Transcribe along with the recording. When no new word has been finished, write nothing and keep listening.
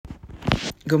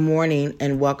Good morning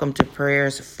and welcome to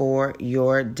Prayers for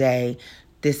Your Day.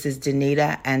 This is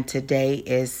Danita and today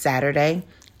is Saturday,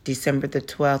 December the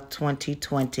 12th,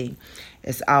 2020.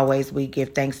 As always, we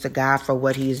give thanks to God for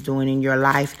what He is doing in your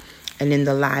life and in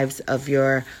the lives of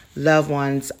your loved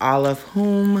ones, all of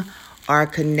whom are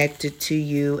connected to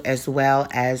you, as well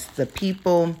as the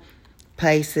people,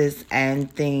 places,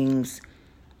 and things.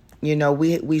 You know,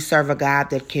 we serve a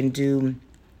God that can do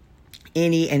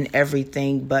any and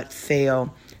everything but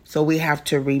fail. So we have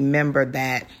to remember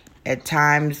that at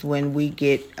times when we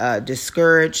get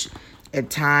discouraged, at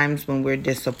times when we're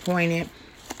disappointed,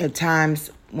 at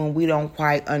times when we don't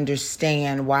quite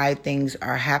understand why things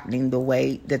are happening the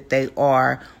way that they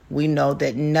are, we know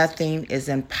that nothing is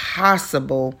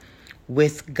impossible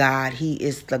with God. He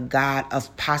is the God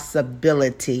of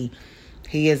possibility.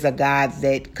 He is a God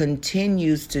that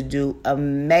continues to do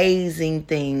amazing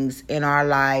things in our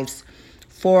lives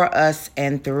for us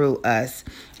and through us.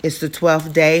 It's the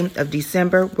 12th day of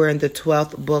December. We're in the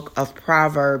 12th book of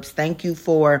Proverbs. Thank you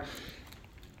for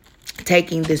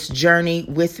taking this journey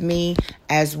with me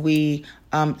as we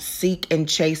seek and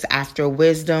chase after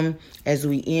wisdom as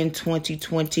we end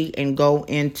 2020 and go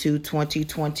into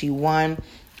 2021.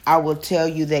 I will tell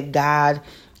you that God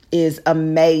is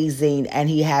amazing and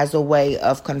He has a way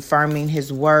of confirming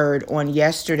His word. On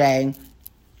yesterday,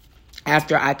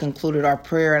 after I concluded our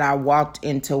prayer and I walked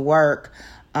into work,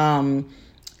 and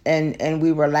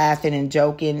we were laughing and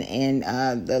joking,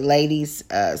 and the ladies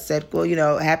said, well, you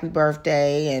know, happy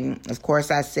birthday. And of course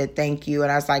I said thank you.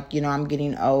 And I was like, you know, I'm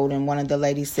getting old. And one of the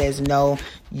ladies says, no,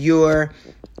 you're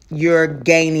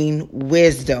gaining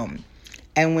wisdom.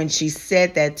 And when she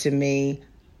said that to me,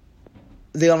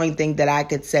 the only thing that I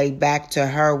could say back to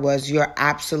her was, you're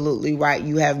absolutely right.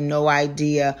 You have no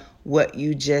idea what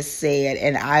you just said.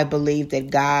 And I believe that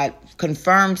God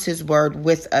confirms His word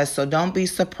with us. So don't be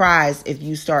surprised if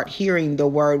you start hearing the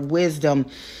word wisdom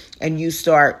and you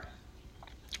start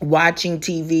watching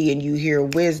TV and you hear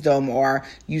wisdom, or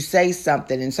you say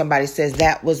something and somebody says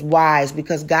that was wise,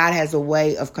 because God has a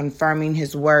way of confirming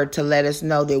His word to let us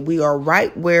know that we are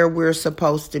right where we're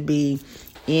supposed to be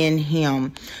in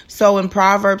Him. So in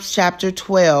Proverbs chapter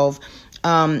 12,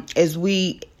 as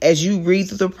you read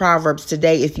through the Proverbs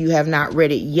today, if you have not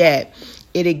read it yet,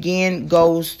 it again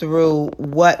goes through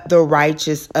what the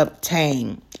righteous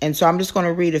obtain. And so I'm just going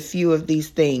to read a few of these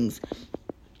things.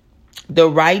 The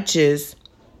righteous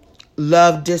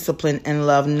love discipline and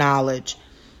love knowledge.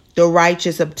 The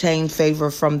righteous obtain favor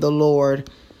from the Lord.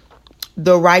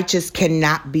 The righteous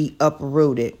cannot be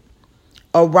uprooted.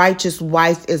 A righteous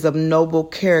wife is of noble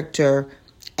character,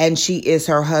 and she is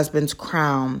her husband's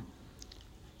crown.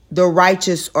 The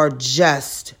righteous are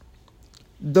just.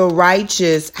 The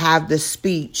righteous have the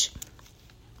speech.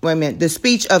 The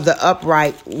speech of the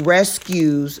upright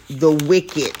rescues the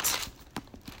wicked.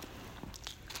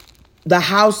 The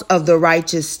house of the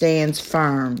righteous stands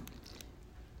firm.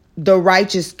 The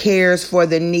righteous cares for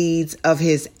the needs of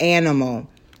his animal.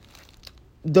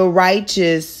 The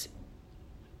righteous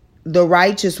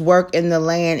work in the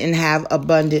land and have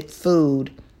abundant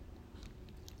food.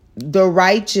 The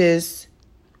righteous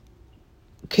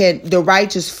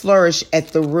flourish at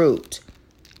the root.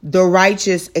 The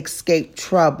righteous escape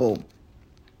trouble.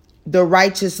 The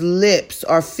righteous lips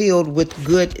are filled with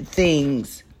good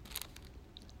things.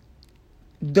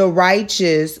 The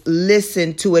righteous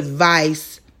listen to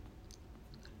advice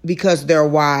because they're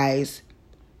wise.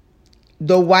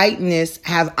 The whiteness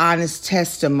have honest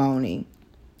testimony.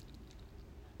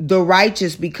 The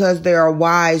righteous, because they are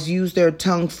wise, use their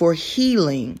tongue for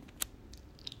healing.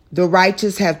 The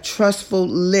righteous have trustful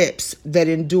lips that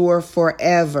endure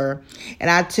forever. And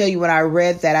I tell you, when I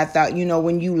read that, I thought, you know,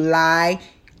 when you lie,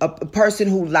 a person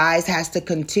who lies has to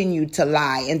continue to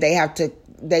lie, and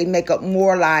they make up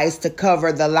more lies to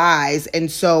cover the lies. And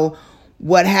so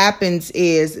what happens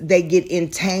is they get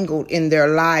entangled in their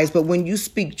lies. But when you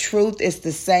speak truth, it's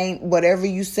the same. Whatever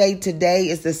you say today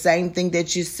is the same thing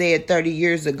that you said 30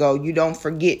 years ago. You don't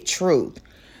forget truth.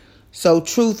 So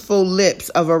truthful lips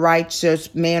of a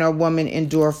righteous man or woman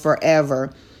endure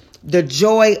forever. The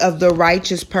joy of the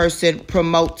righteous person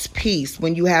promotes peace.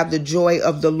 When you have the joy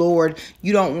of the Lord,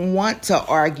 you don't want to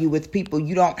argue with people.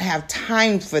 You don't have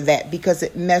time for that because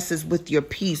it messes with your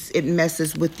peace. It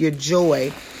messes with your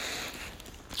joy.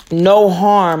 No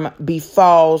harm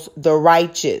befalls the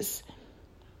righteous.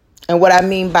 And what I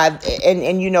mean by,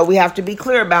 and you know, we have to be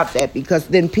clear about that, because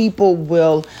then people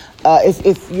will,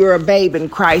 if you're a babe in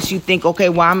Christ, you think, okay,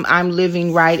 well, I'm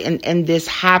living right and this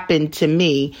happened to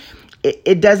me.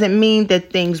 It doesn't mean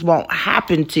that things won't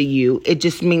happen to you. It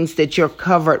just means that you're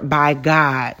covered by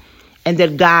God. and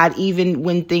that God, even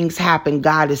when things happen,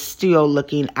 God is still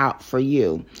looking out for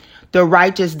you. The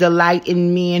righteous delight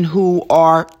in men who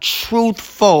are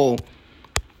truthful.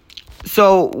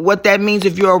 So what that means,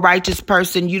 if you're a righteous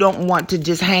person, you don't want to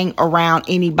just hang around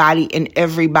anybody and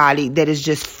everybody that is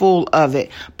just full of it,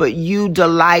 but you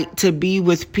delight to be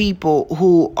with people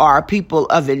who are people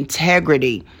of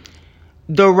integrity.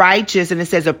 The righteous, and it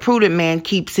says a prudent man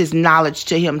keeps his knowledge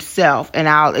to himself. And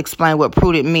I'll explain what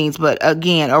prudent means. But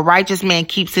again, a righteous man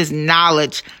keeps his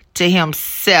knowledge to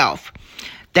himself.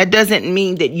 That doesn't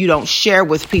mean that you don't share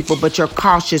with people, but you're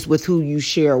cautious with who you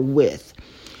share with.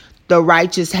 The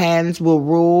righteous hands will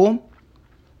rule.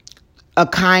 A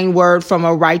kind word from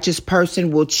a righteous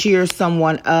person will cheer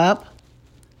someone up.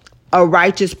 A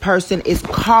righteous person is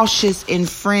cautious in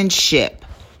friendship.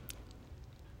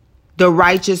 The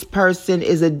righteous person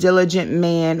is a diligent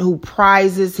man who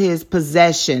prizes his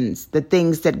possessions, the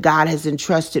things that God has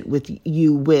entrusted with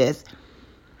you with.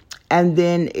 And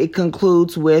then it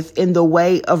concludes with, in the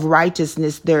way of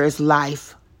righteousness, there is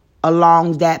life.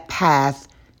 Along that path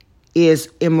is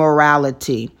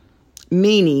immorality,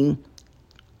 meaning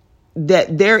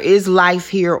that there is life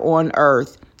here on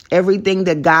earth. Everything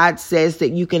that God says that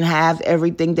you can have,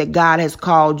 everything that God has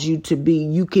called you to be,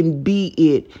 you can be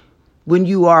it when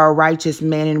you are a righteous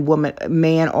man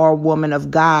or woman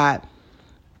of God.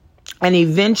 And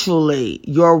eventually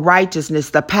your righteousness,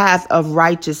 the path of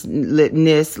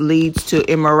righteousness leads to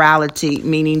immorality,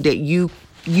 meaning that you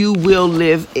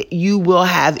will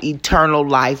have eternal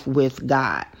life with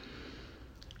God.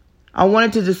 I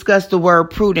wanted to discuss the word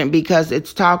prudent because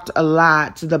it's talked a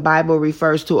lot. The Bible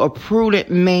refers to a prudent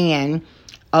man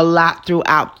a lot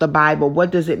throughout the Bible.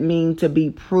 What does it mean to be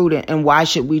prudent, and why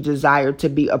should we desire to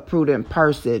be a prudent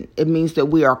person? It means that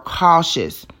we are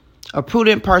cautious. A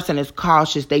prudent person is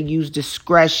cautious. They use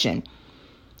discretion.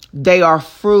 They are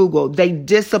frugal. They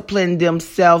discipline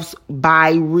themselves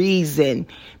by reason,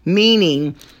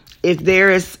 meaning if there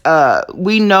is,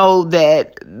 we know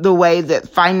that the way that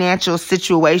financial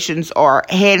situations are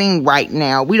heading right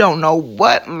now, we don't know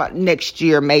what next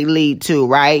year may lead to,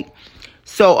 right?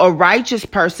 So a righteous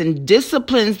person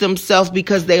disciplines themselves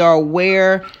because they are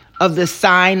aware of the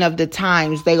sign of the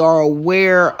times. They are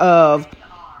aware of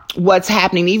what's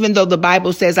happening. Even though the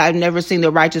Bible says, I've never seen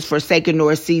the righteous forsaken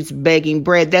nor seeds begging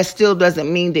bread, that still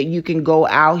doesn't mean that you can go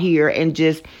out here and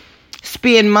just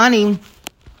spend money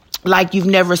like you've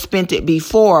never spent it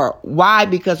before. Why?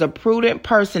 Because a prudent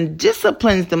person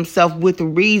disciplines themselves with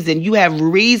reason. You have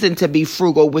reason to be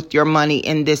frugal with your money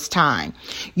in this time.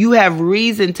 You have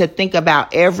reason to think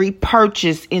about every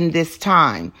purchase in this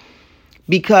time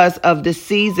because of the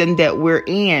season that we're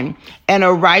in. And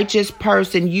a righteous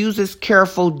person uses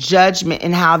careful judgment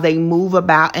in how they move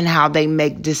about and how they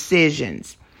make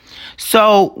decisions.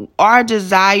 So our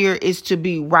desire is to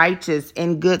be righteous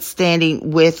in good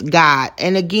standing with God.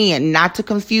 And again, not to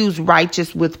confuse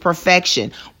righteous with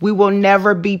perfection. We will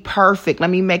never be perfect.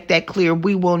 Let me make that clear.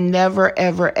 We will never,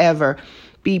 ever, ever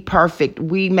be perfect.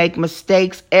 We make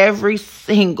mistakes every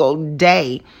single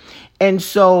day. And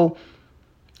so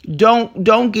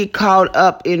don't get caught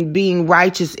up in being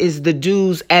righteous is the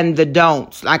do's and the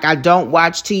don'ts. Like, I don't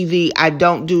watch TV. I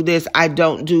don't do this. I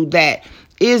don't do that.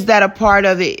 Is that a part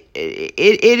of it?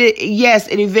 Yes,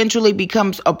 it eventually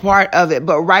becomes a part of it.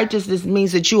 But righteousness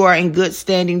means that you are in good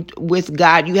standing with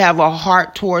God. You have a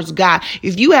heart towards God.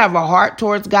 If you have a heart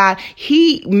towards God,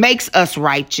 He makes us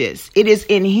righteous. It is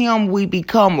in Him we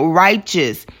become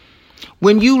righteous.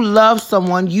 When you love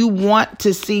someone, you want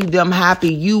to see them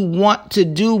happy. You want to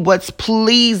do what's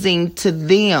pleasing to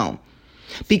them.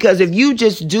 Because if you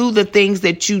just do the things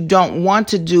that you don't want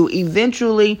to do,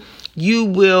 eventually you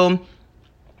will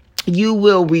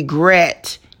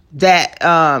regret that.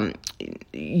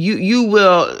 You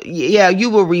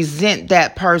will resent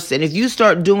that person. If you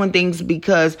start doing things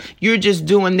because you're just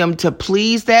doing them to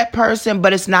please that person,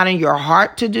 but it's not in your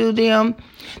heart to do them,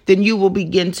 then you will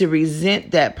begin to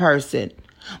resent that person.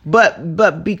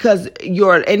 But because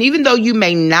and even though you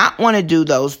may not want to do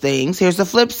those things, here's the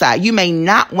flip side. You may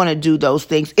not want to do those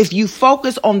things. If you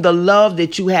focus on the love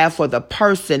that you have for the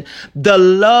person, the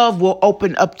love will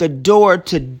open up the door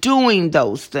to doing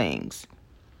those things.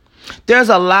 There's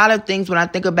a lot of things when I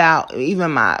think about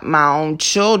even my own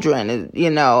children,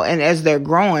 and as they're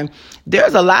growing,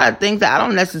 there's a lot of things that I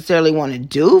don't necessarily want to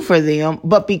do for them,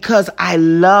 but because I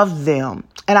love them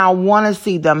and I want to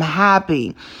see them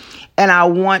happy and I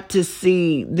want to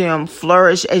see them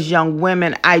flourish as young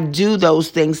women, I do those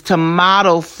things to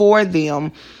model for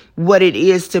them what it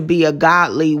is to be a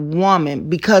godly woman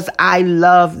because I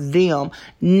love them.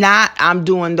 Not I'm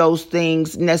doing those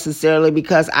things necessarily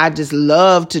because I just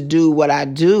love to do what I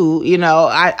do,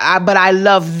 but I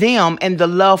love them, and the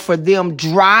love for them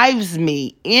drives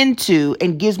me into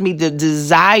and gives me the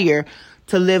desire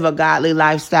to live a godly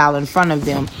lifestyle in front of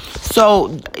them. So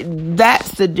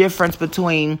that's the difference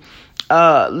between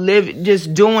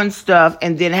just doing stuff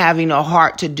and then having a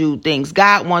heart to do things.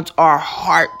 God wants our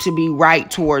heart to be right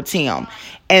towards him.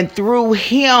 And through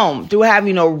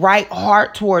having a right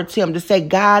heart towards him, to say,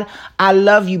 God, I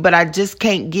love you, but I just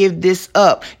can't give this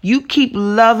up. You keep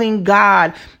loving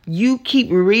God. You keep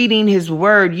reading his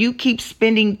word. You keep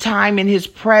spending time in his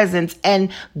presence, and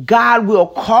God will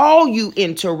call you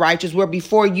into righteousness, where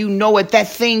before you know it, that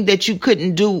thing that you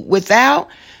couldn't do without,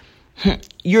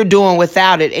 you're doing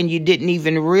without it, and you didn't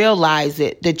even realize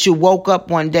it, that you woke up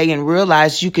one day and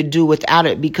realized you could do without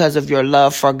it because of your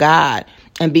love for God,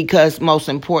 and because, most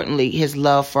importantly, his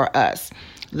love for us.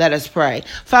 Let us pray.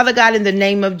 Father God, in the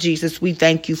name of Jesus, we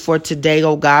thank you for today,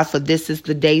 oh God, for this is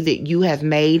the day that you have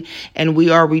made, and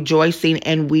we are rejoicing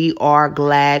and we are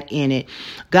glad in it.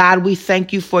 God, we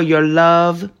thank you for your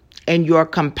love and your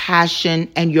compassion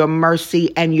and your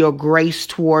mercy and your grace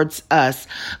towards us.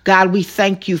 God, we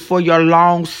thank you for your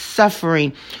long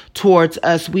suffering towards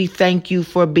us. We thank you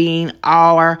for being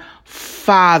our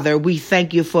Father. We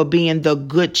thank you for being the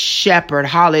good shepherd.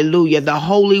 Hallelujah. The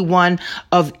Holy One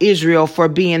of Israel, for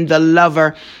being the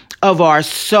lover of our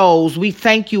souls. We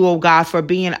thank you, oh God, for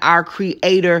being our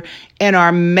creator and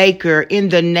our maker in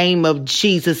the name of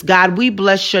Jesus. God, we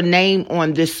bless your name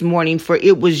on this morning, for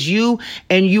it was you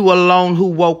and you alone who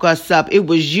woke us up. It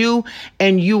was you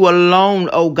and you alone,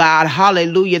 oh God,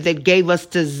 hallelujah, that gave us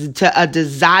a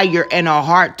desire and a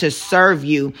heart to serve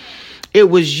you. It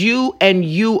was you and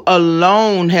you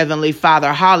alone, Heavenly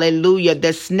Father, hallelujah,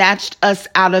 that snatched us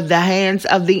out of the hands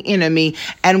of the enemy.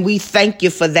 And we thank you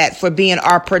for that, for being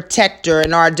our protector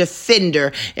and our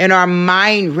defender and our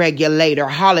mind regulator,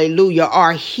 hallelujah,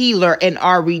 our healer and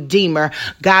our redeemer.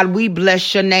 God, we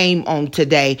bless your name on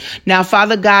today. Now,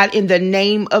 Father God, in the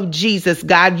name of Jesus,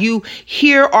 God, you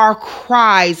hear our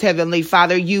cries, Heavenly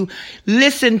Father. You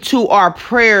listen to our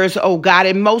prayers, oh God,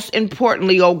 and most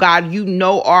importantly, oh God, you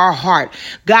know our heart.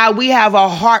 God, we have a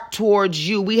heart towards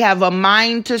you. We have a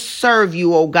mind to serve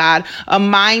you, oh God, a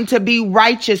mind to be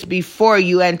righteous before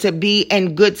you and to be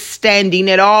in good standing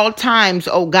at all times,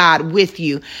 oh God, with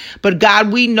you. But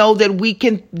God, we know that we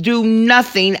can do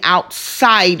nothing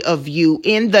outside of you.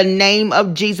 In the name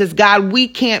of Jesus, God, we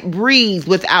can't breathe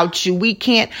without you. We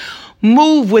can't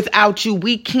move without you.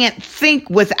 We can't think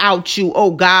without you,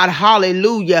 oh God,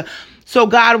 hallelujah. So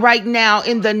God, right now,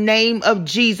 in the name of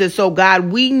Jesus, oh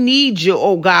God, we need you,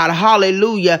 oh God,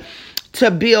 hallelujah, to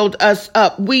build us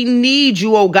up. We need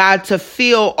you, oh God, to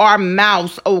fill our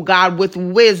mouths, oh God, with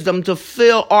wisdom, to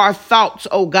fill our thoughts,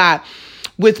 oh God,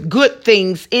 with good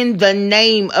things in the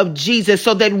name of Jesus,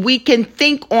 so that we can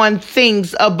think on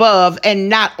things above and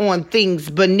not on things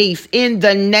beneath, in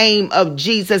the name of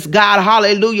Jesus, God,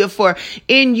 hallelujah. For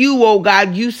in you, oh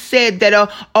God, you said that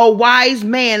a wise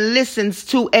man listens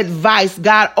to advice.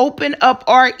 God, open up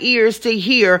our ears to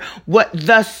hear what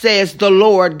thus says the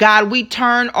Lord. God, we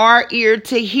turn our ear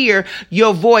to hear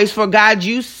your voice. For God,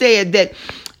 you said that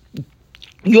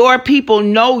your people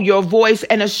know your voice,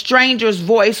 and a stranger's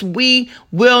voice we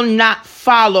will not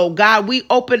follow. God, we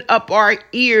open up our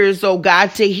ears, oh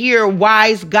God, to hear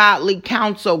wise, godly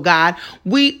counsel, God.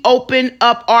 We open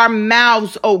up our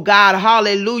mouths, oh God,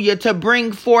 hallelujah, to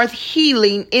bring forth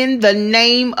healing in the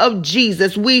name of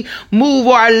Jesus. We move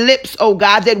our lips, oh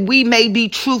God, that we may be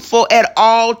truthful at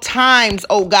all times,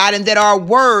 oh God, and that our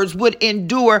words would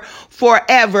endure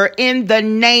forever in the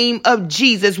name of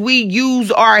Jesus. We use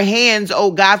our hands,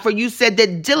 oh God, for you said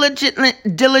that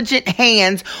diligent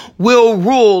hands will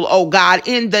rule, oh God,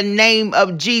 in the name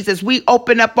of Jesus. We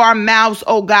open up our mouths,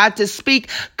 oh God, to speak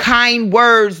kind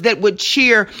words that would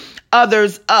cheer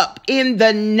others up in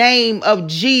the name of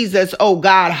Jesus, oh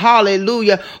God,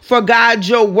 hallelujah. For God,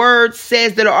 your word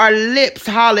says that our lips,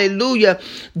 hallelujah,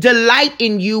 delight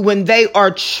in you when they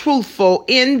are truthful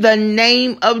in the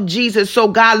name of Jesus. So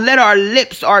God, let our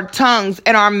lips, our tongues,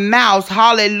 and our mouths,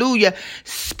 hallelujah,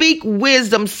 speak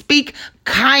wisdom, speak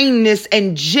kindness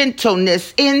and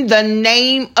gentleness in the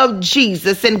name of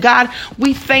Jesus. And God,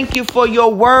 we thank you for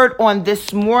your word on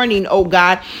this morning, oh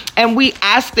God, and we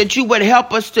ask that you would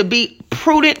help us to be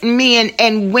prudent men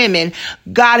and women.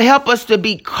 God, help us to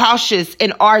be cautious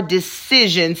in our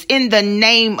decisions in the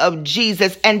name of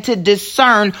Jesus, and to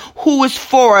discern who is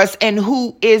for us and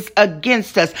who is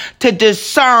against us, to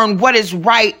discern what is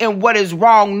right and what is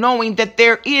wrong, knowing that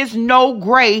there is no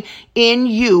gray in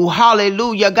you.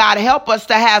 Hallelujah. God, help us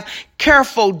to have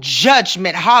careful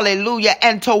judgment, hallelujah,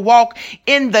 and to walk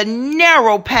in the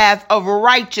narrow path of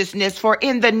righteousness. For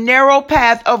in the narrow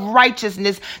path of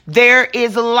righteousness, there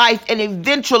is life. And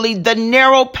eventually the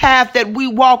narrow path that we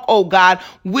walk, oh God,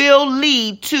 will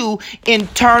lead to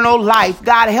eternal life.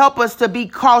 God, help us to be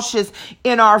cautious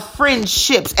in our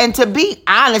friendships and to be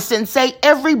honest and say,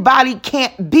 everybody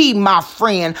can't be my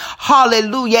friend.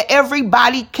 Hallelujah.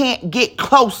 Everybody can't get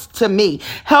close to me.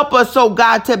 Help us, oh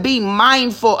God, to be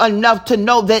mindful enough to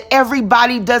know that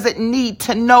everybody doesn't need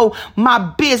to know my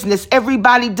business.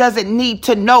 Everybody doesn't need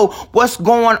to know what's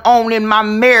going on in my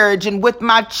marriage and with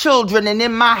my children and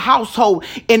in my household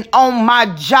and on my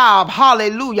job.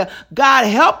 Hallelujah. God,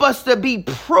 help us to be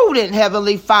prudent,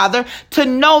 Heavenly Father, to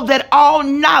know that all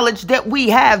knowledge that we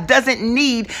have doesn't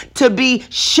need to be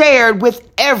shared with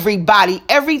everybody.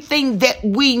 Everything that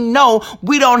we know,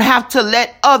 we don't have to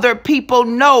let other people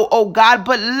know, oh God,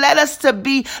 but let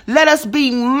us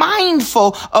be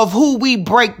mindful of who we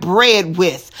break bread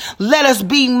with. Let us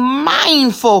be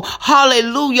mindful,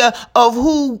 hallelujah, of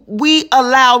who we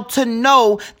allow to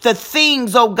know the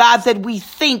things, oh God, that we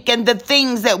think and the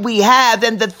things that we have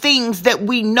and the things that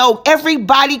we know.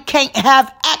 Everybody can't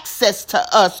have access to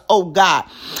us, oh God.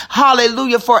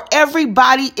 Hallelujah. For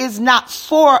everybody is not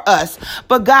for us.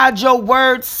 But God, your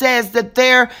word says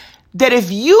that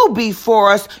if you be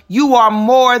for us, you are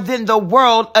more than the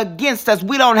world against us.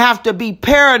 We don't have to be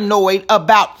paranoid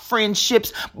about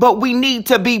friendships, but we need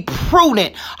to be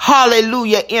prudent,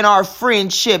 hallelujah, in our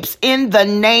friendships. In the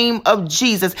name of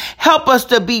Jesus, help us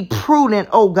to be prudent,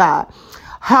 oh God.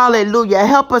 Hallelujah.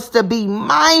 Help us to be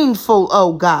mindful,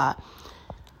 oh God.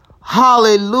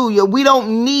 Hallelujah. We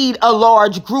don't need a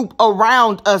large group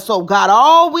around us, oh God.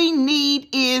 All we need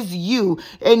is you,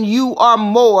 and you are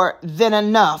more than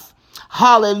enough.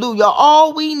 Hallelujah.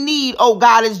 All we need, oh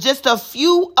God, is just a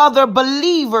few other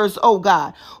believers, oh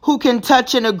God, who can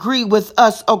touch and agree with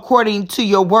us according to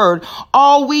your word.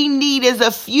 All we need is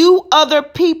a few other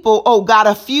people, oh God,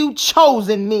 a few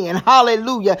chosen men.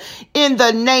 Hallelujah. In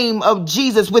the name of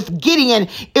Jesus. With Gideon,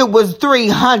 it was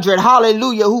 300.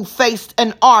 Hallelujah. Who faced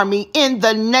an army in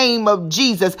the name of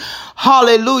Jesus.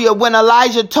 Hallelujah. When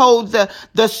Elijah told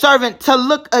the servant to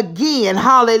look again,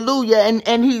 hallelujah.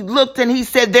 And he looked and he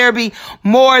said, there be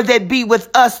more that be with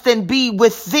us than be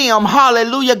with them.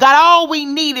 Hallelujah. God, all we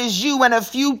need is you and a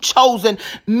few chosen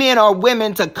men or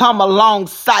women to come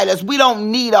alongside us. We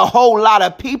don't need a whole lot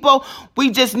of people. We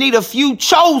just need a few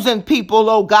chosen people,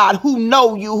 oh God, who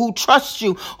know you, who trust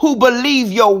you, who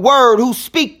believe your word, who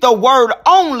speak the word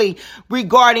only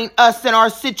regarding us and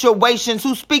our situations,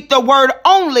 who speak the word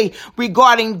only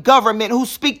regarding government, who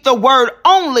speak the word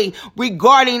only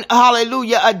regarding,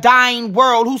 hallelujah, a dying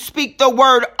world, who speak the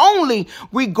word only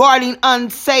regarding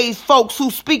unsaved folks,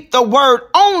 who speak the word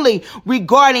only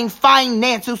regarding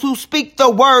finances, who speak the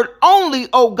word only,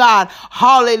 oh God,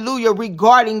 hallelujah,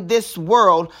 regarding this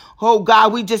world. Oh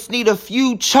God, we just need a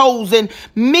few chosen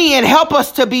men. Help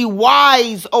us to be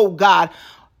wise, oh God,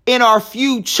 in our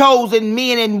few chosen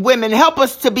men and women. Help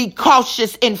us to be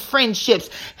cautious in friendships.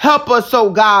 Help us,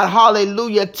 oh God,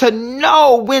 hallelujah, to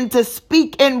know when to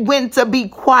speak and when to be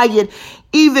quiet,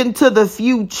 even to the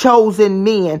few chosen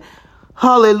men.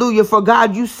 Hallelujah. For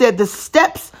God, you said the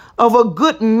steps of a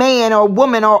good man or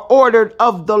woman are ordered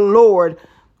of the Lord.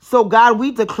 So God,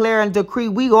 we declare and decree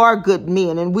we are good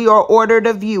men and we are ordered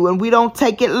of you, and we don't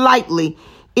take it lightly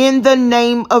in the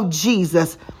name of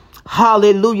Jesus.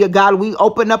 Hallelujah. God, we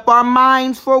open up our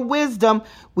minds for wisdom.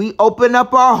 We open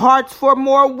up our hearts for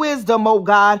more wisdom, oh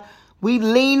God. We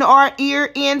lean our ear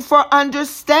in for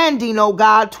understanding, oh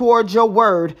God, towards your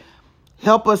word.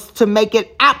 Help us to make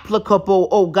it applicable,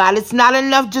 oh God. It's not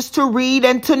enough just to read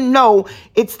and to know.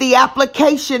 It's the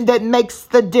application that makes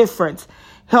the difference.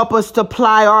 Help us to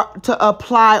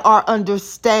apply our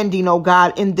understanding, oh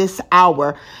God, in this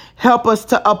hour. Help us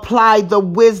to apply the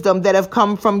wisdom that have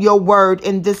come from your word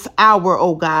in this hour,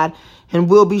 oh God. And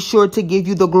we'll be sure to give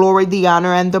you the glory, the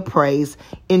honor, and the praise.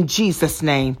 In Jesus'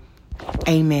 name,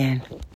 amen.